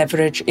they can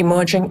leverage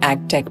emerging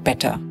ag tech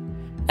better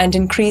and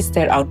increase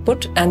their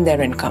output and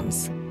their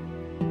incomes.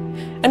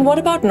 And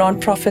what about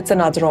non-profits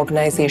and other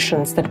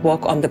organizations that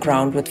work on the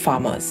ground with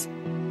farmers?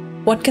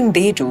 What can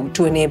they do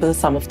to enable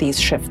some of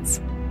these shifts?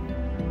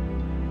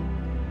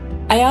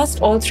 I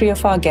asked all 3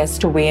 of our guests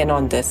to weigh in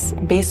on this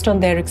based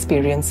on their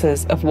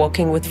experiences of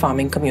working with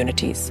farming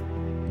communities.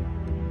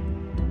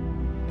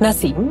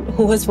 Naseem,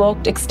 who has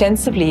worked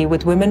extensively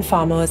with women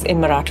farmers in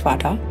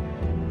Marathwada,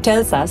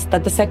 tells us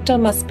that the sector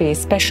must pay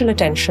special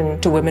attention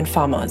to women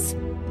farmers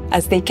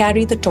as they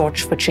carry the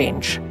torch for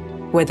change,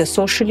 whether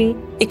socially,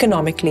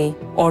 economically,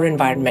 or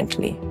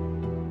environmentally.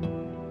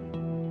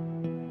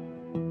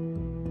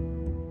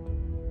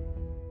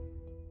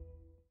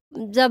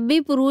 जब भी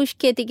पुरुष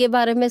खेती के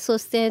बारे में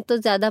सोचते हैं तो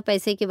ज़्यादा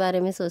पैसे के बारे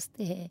में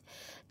सोचते हैं।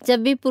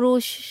 जब भी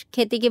पुरुष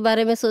खेती के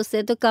बारे में सोचते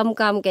हैं तो कम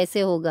काम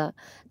कैसे होगा,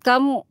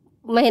 कम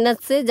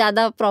मेहनत से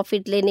ज़्यादा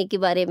प्रॉफिट लेने के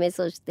बारे में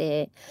सोचते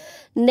हैं।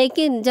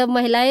 लेकिन जब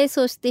महिलाएं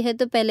सोचती हैं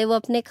तो पहले वो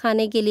अपने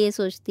खाने के लिए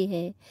सोचती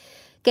है,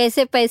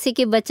 कैसे पैसे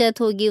की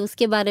बचत होगी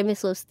उसके बारे में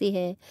सोचती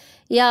है,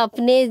 या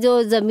अपने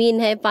जो ज़मीन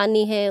है,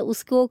 पानी है,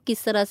 उसको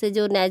किस तरह से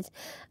जो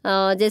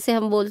जैसे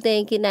हम बोलते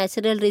हैं कि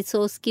नेचुरल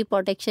रिसोर्स की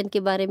प्रोटेक्शन के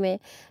बारे में,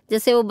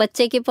 जैसे वो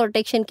बच्चे के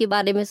प्रोटेक्शन के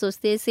बारे में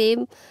सोचते हैं,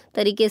 सेम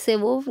तरीके से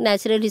वो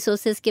नेचुरल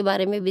रिसोर्सेज के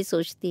बारे में भी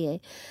सोचती है।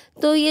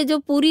 तो ये जो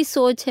पूरी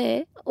सोच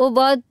है वो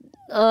बहुत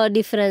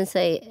डिफरेंस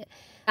है।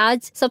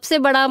 आज सबसे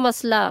बड़ा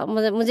मसला,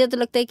 मुझे तो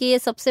लगता है कि ये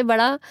सबसे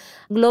बड़ा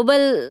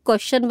ग्लोबल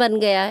क्वेश्चन बन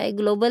गया है,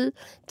 ग्लोबल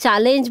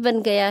चैलेंज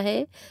बन गया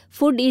है,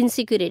 फूड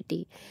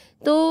इनसिक्योरिटी।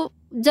 तो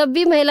जब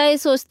भी महिलाएं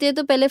सोचती है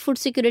तो पहले फूड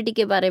सिक्योरिटी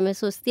के बारे में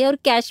सोचती है और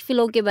कैश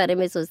फ्लो के बारे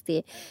में सोचती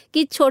है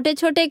कि छोटे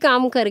छोटे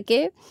काम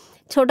करके,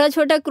 छोटा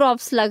छोटा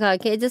क्रॉप्स लगा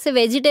के, जैसे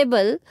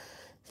वेजिटेबल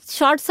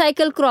शॉर्ट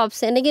साइकिल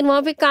क्रॉप्स हैं, लेकिन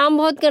वहाँ पे काम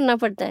बहुत करना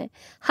पड़ता है,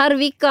 हर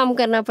वीक काम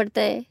करना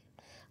पड़ता है,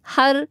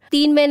 हर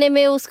 3 महीने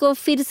में उसको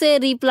फिर से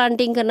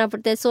रीप्लांटिंग करना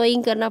पड़ता है,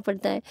 सोइंग करना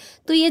पड़ता है।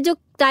 तो ये जो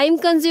टाइम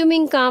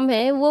कंज्यूमिंग काम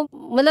है वो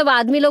मतलब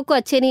आदमी लोग को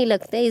अच्छे नहीं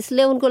लगते,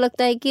 इसलिए उनको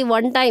लगता है कि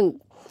वन टाइम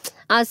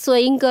आज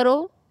सोइंग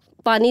करो,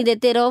 पानी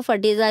देते रहो,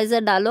 फर्टिलाइज़र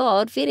डालो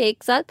और फिर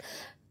एक साथ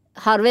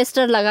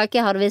हार्वेस्टर लगा के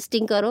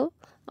हार्वेस्टिंग करो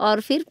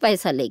और फिर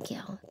पैसा लेके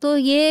आओ। तो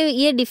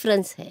ये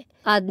डिफरेंस है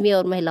आदमी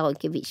और महिलाओं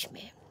के बीच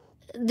में।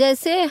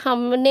 जैसे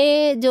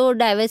हमने जो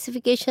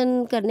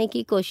डाइवर्सिफिकेशन करने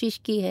की कोशिश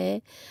की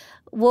है,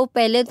 वो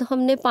पहले तो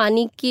हमने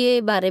पानी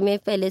के बारे में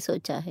पहले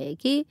सोचा है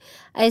कि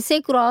ऐसे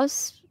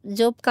क्रॉप्स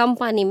जो कम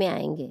पानी में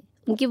आएंगे,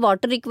 उनकी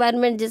वाटर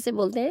रिक्वायरमेंट जैसे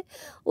बोलते हैं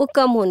वो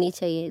कम होनी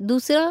चाहिए।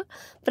 दूसरा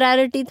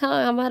प्रायोरिटी था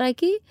हमारा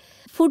कि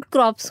फूड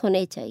क्रॉप्स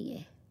होने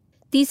चाहिए।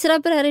 तीसरा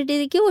प्रायोरिटी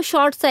थी कि वो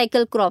शॉर्ट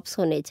साइकिल क्रॉप्स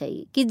होने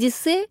चाहिए कि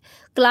जिससे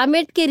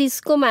क्लाइमेट के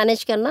रिस्क को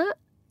मैनेज करना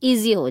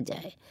ईजी हो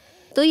जाए।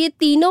 तो ये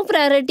तीनों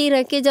प्रायोरिटी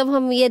रख के जब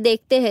हम ये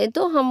देखते हैं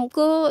तो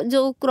हमको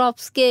जो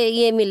क्रॉप्स के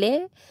ये मिले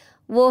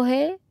वो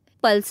है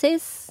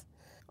pulses,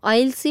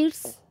 oil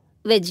seeds,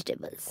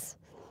 vegetables.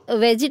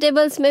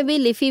 Vegetables में भी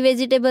लीफी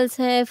वेजिटेबल्स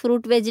हैं,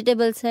 फ्रूट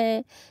वेजिटेबल्स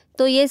हैं।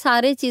 तो ये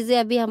सारे चीज़ें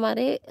अभी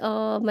हमारे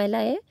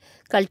महिलाएं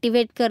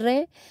कल्टीवेट कर रहे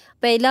हैं।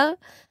 पहला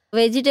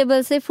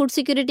वेजिटेबल से food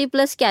security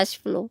plus cash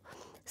flow,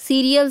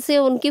 serial से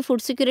उनकी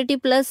फूड सिक्योरिटी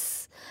प्लस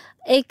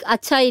एक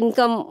अच्छा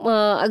इनकम।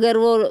 अगर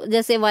वो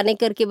जैसे 1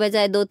 एकड़ के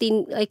बजाय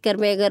 2-3 एकड़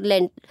में अगर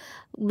लैंड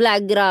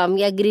ब्लैक ग्राम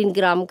या ग्रीन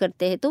ग्राम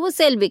करते हैं तो वो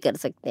सेल भी कर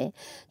सकते हैं।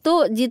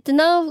 तो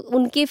जितना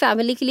उनकी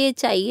फैमिली के लिए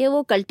चाहिए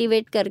वो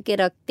कल्टीवेट करके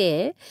रखते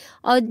हैं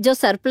और जो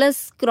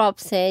सरप्लस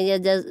क्रॉप्स हैं या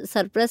जो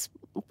सरप्लस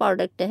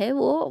प्रोडक्ट है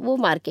वो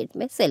मार्केट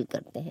में सेल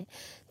करते हैं।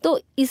 तो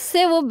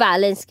इससे वो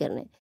बैलेंस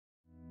करने।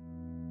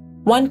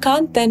 One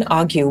can't then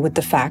argue with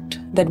the fact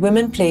that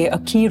women play a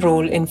key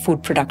role in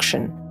food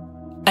production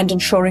and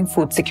ensuring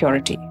food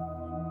security.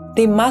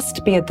 They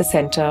must be at the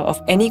center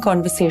of any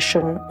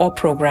conversation or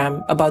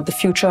program about the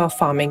future of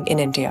farming in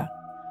India.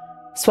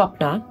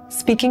 Swapna,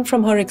 speaking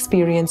from her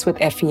experience with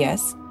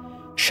FES,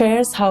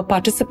 shares how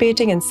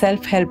participating in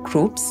self-help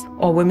groups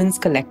or women's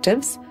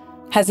collectives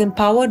has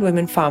empowered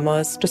women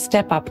farmers to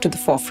step up to the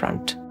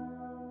forefront.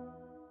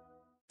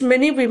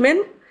 Many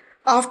women,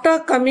 after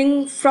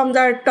coming from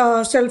that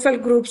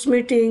self-help groups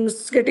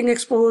meetings, getting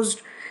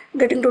exposed,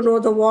 getting to know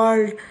the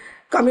world,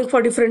 coming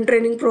for different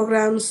training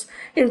programs,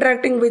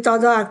 interacting with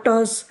other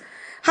actors,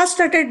 has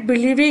started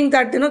believing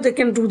that they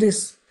can do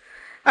this.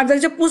 And there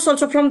is a push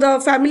also from the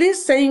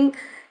families saying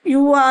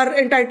you are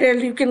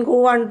entitled, you can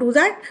go and do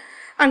that.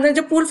 And there is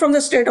a pull from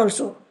the state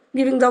also,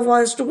 giving the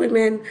voice to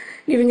women,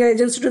 giving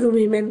agency to the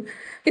women,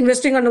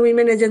 investing on the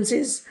women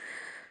agencies.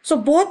 So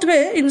both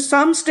way, in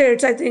some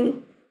states, I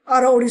think,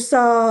 or Odisha,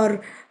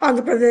 or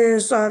Andhra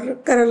Pradesh, or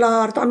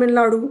Kerala, or Tamil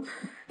Nadu,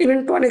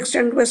 even to an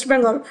extent West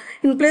Bengal,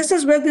 in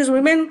places where these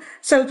women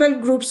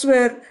self-help groups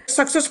were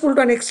successful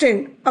to an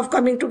extent of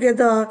coming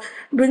together,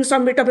 doing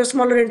some bit of a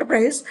smaller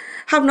enterprise,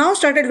 have now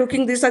started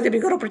looking this as a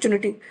bigger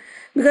opportunity.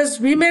 Because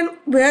women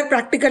were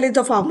practically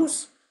the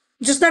farmers,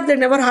 just that they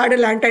never had a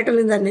land title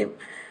in their name.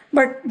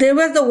 But they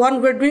were the one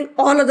who were doing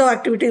all other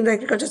activity in the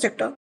agriculture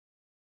sector.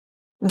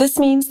 This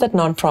means that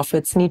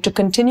nonprofits need to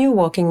continue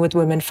working with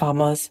women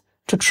farmers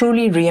to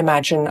truly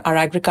reimagine our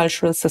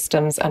agricultural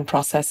systems and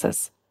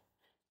processes.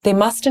 They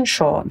must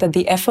ensure that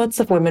the efforts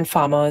of women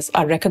farmers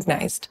are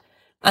recognized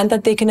and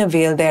that they can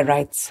avail their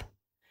rights.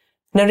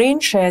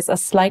 Naren shares a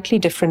slightly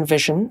different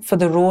vision for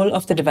the role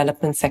of the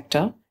development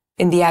sector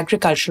in the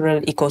agricultural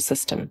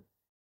ecosystem.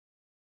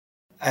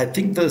 I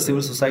think the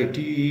civil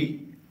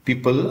society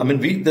people,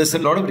 there's a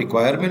lot of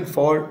requirement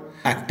for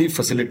active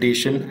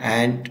facilitation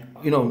and,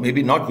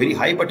 maybe not very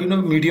high, but,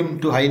 medium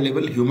to high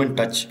level human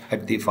touch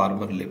at the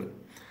farmer level.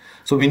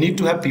 So we need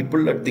to have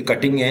people at the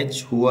cutting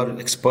edge who are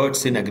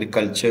experts in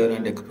agriculture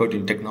and expert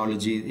in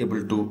technology,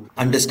 able to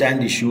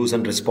understand issues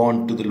and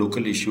respond to the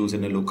local issues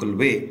in a local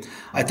way.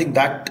 I think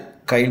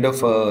that kind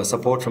of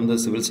support from the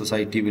civil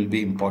society will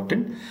be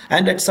important.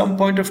 And at some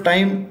point of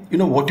time,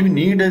 what you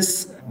need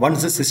is,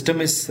 once the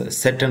system is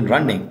set and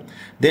running,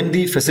 then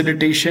the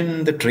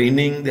facilitation, the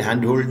training, the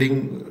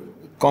handholding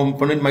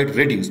component might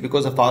reduce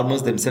because the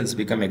farmers themselves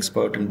become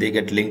expert and they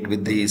get linked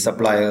with the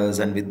suppliers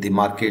and with the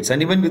markets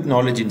and even with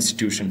knowledge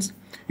institutions.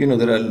 There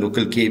are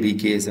local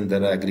KVKs and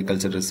there are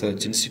agriculture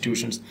research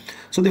institutions.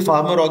 So the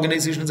farmer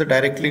organizations are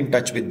directly in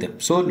touch with them.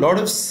 So a lot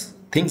of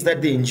things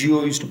that the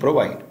NGO used to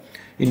provide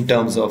in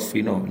terms of,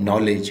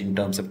 knowledge, in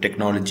terms of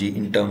technology,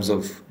 in terms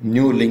of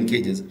new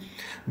linkages,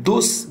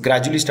 those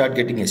gradually start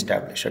getting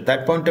established. At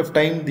that point of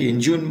time, the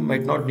NGO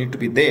might not need to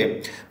be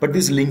there, but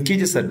these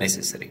linkages are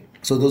necessary.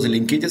 So those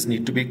linkages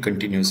need to be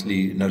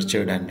continuously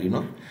nurtured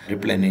and,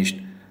 replenished.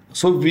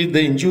 So the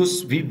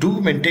NGOs, we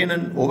do maintain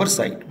an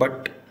oversight,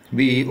 but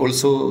we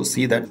also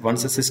see that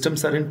once the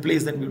systems are in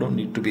place, then we don't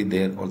need to be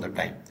there all the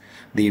time.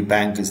 The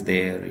bank is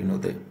there,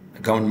 the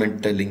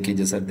government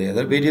linkages are there.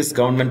 There are various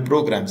government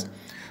programs.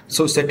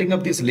 So setting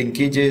up these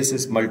linkages,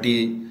 is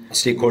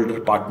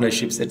multi-stakeholder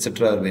partnerships,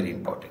 etc. are very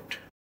important.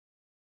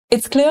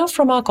 It's clear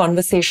from our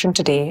conversation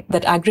today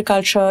that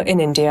agriculture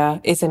in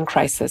India is in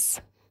crisis.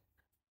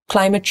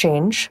 Climate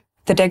change,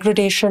 the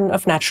degradation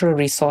of natural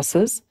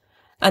resources,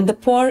 and the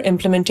poor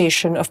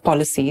implementation of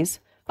policies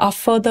are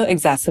further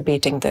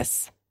exacerbating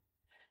this.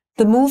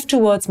 The move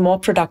towards more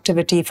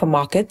productivity for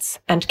markets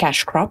and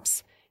cash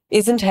crops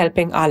isn't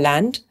helping our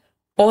land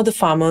or the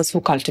farmers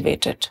who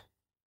cultivate it.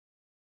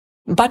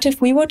 But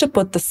if we were to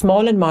put the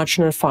small and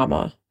marginal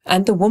farmer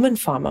and the woman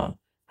farmer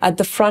at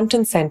the front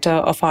and center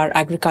of our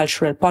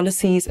agricultural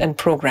policies and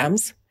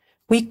programs,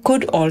 we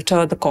could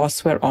alter the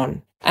course we're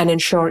on and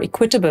ensure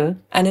equitable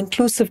and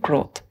inclusive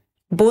growth,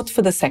 both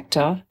for the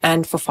sector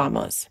and for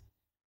farmers.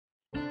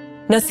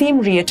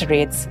 Naseem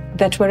reiterates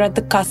that we're at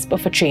the cusp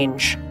of a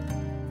change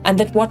and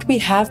that what we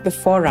have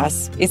before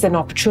us is an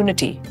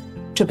opportunity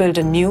to build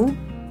a new,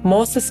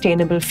 more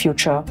sustainable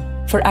future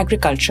for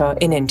agriculture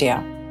in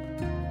India.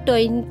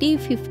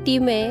 2050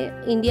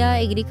 में India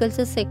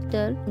agriculture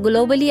sector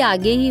globally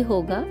आगे ही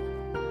होगा,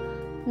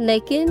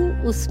 लेकिन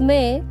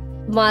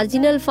उसमें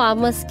marginal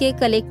farmers के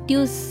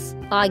collectives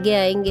आगे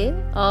आएंगे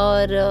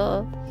और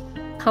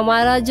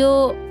हमारा जो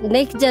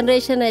नेक्स्ट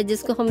जनरेशन है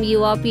जिसको हम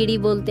युवा पीढ़ी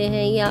बोलते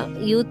हैं या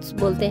यूथ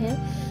बोलते हैं,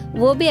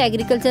 वो भी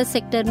एग्रीकल्चर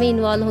सेक्टर में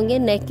इन्वॉल्व होंगे,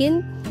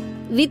 लेकिन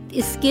विथ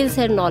स्किल्स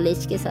एंड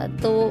नॉलेज के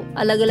साथ। तो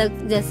अलग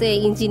अलग जैसे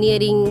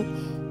इंजीनियरिंग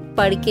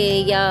पढ़ के,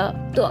 या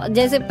तो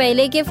जैसे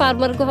पहले के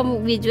फार्मर को हम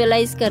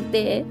विजुअलाइज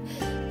करते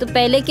हैं, तो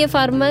पहले के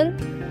फार्मर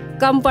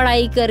कम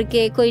पढ़ाई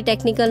करके कोई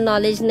टेक्निकल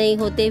नॉलेज नहीं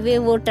होते हुए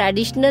वो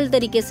ट्रेडिशनल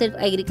तरीके से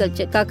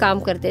एग्रीकल्चर का काम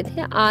करते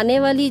थे। आने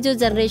वाली जो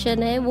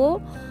जनरेशन है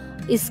वो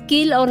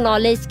स्किल और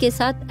नॉलेज के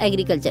साथ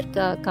एग्रीकल्चर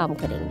का काम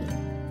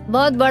करेंगे।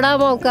 बहुत बड़ा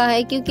मौका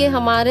है क्योंकि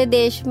हमारे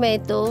देश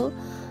में तो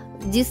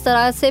जिस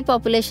तरह से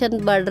पॉपुलेशन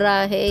बढ़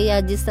रहा है या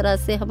जिस तरह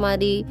से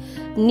हमारी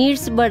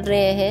नीड्स बढ़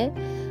रहे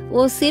हैं,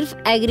 वो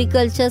सिर्फ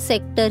एग्रीकल्चर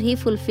सेक्टर ही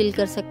फुलफिल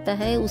कर सकता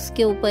है,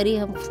 उसके ऊपर ही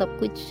हम सब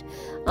कुछ,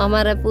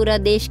 हमारा पूरा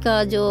देश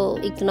का जो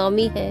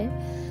इकोनॉमी है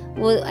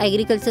वो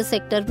एग्रीकल्चर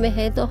सेक्टर में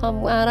है। तो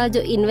हमारा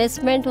जो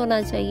इन्वेस्टमेंट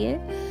होना चाहिए,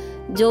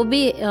 जो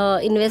भी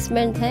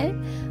इन्वेस्टमेंट है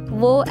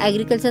वो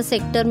एग्रीकल्चर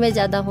सेक्टर में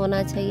ज़्यादा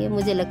होना चाहिए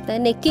मुझे लगता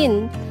है।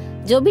 लेकिन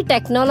जो भी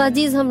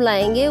टेक्नोलॉजीज़ हम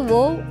लाएंगे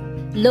वो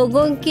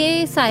लोगों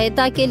के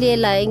सहायता के लिए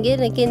लाएंगे,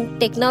 लेकिन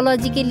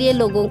टेक्नोलॉजी के लिए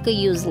लोगों का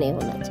यूज़ नहीं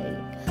होना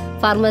चाहिए,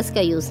 फार्मर्स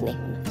का यूज़ नहीं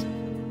होना चाहिए।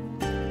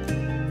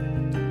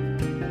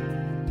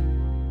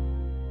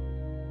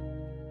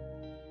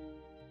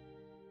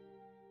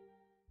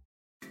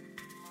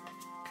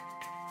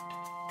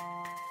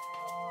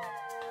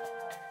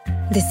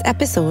 This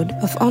episode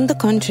of On the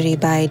Contrary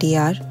by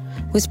IDR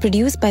was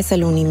produced by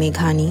Saloni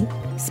Meghani,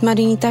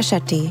 Smarinita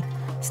Shetty,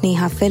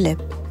 Sneha Philip,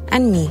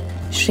 and me,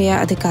 Shreya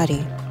Adhikari,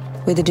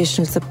 with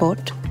additional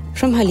support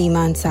from Halima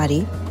Ansari,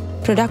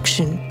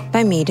 production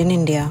by Made in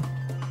India.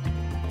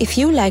 If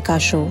you like our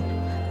show,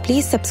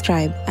 please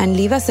subscribe and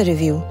leave us a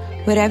review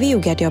wherever you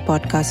get your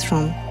podcasts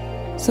from,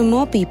 so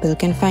more people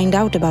can find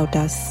out about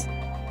us.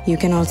 You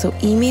can also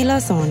email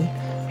us on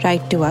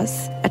write to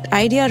us at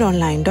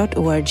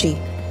idronline.org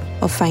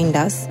or find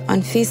us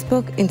on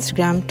Facebook,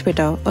 Instagram,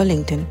 Twitter, or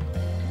LinkedIn.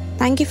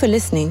 Thank you for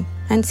listening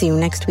and see you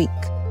next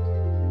week.